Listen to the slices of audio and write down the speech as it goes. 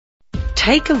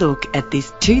Take a look at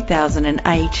this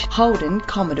 2008 Holden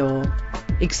Commodore.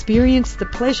 Experience the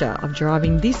pleasure of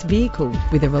driving this vehicle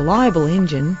with a reliable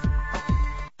engine.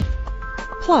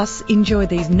 Plus, enjoy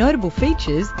these notable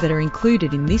features that are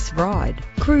included in this ride: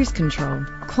 cruise control,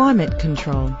 climate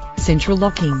control, central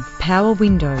locking, power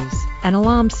windows, an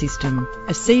alarm system,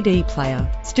 a CD player,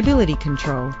 stability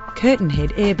control, curtain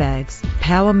head airbags,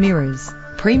 power mirrors.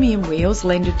 Premium wheels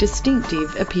lend a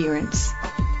distinctive appearance.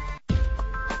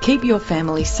 Keep your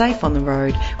family safe on the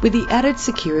road with the added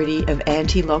security of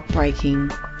anti-lock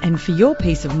braking. And for your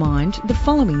peace of mind, the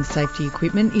following safety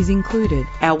equipment is included.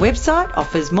 Our website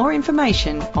offers more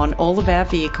information on all of our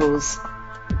vehicles.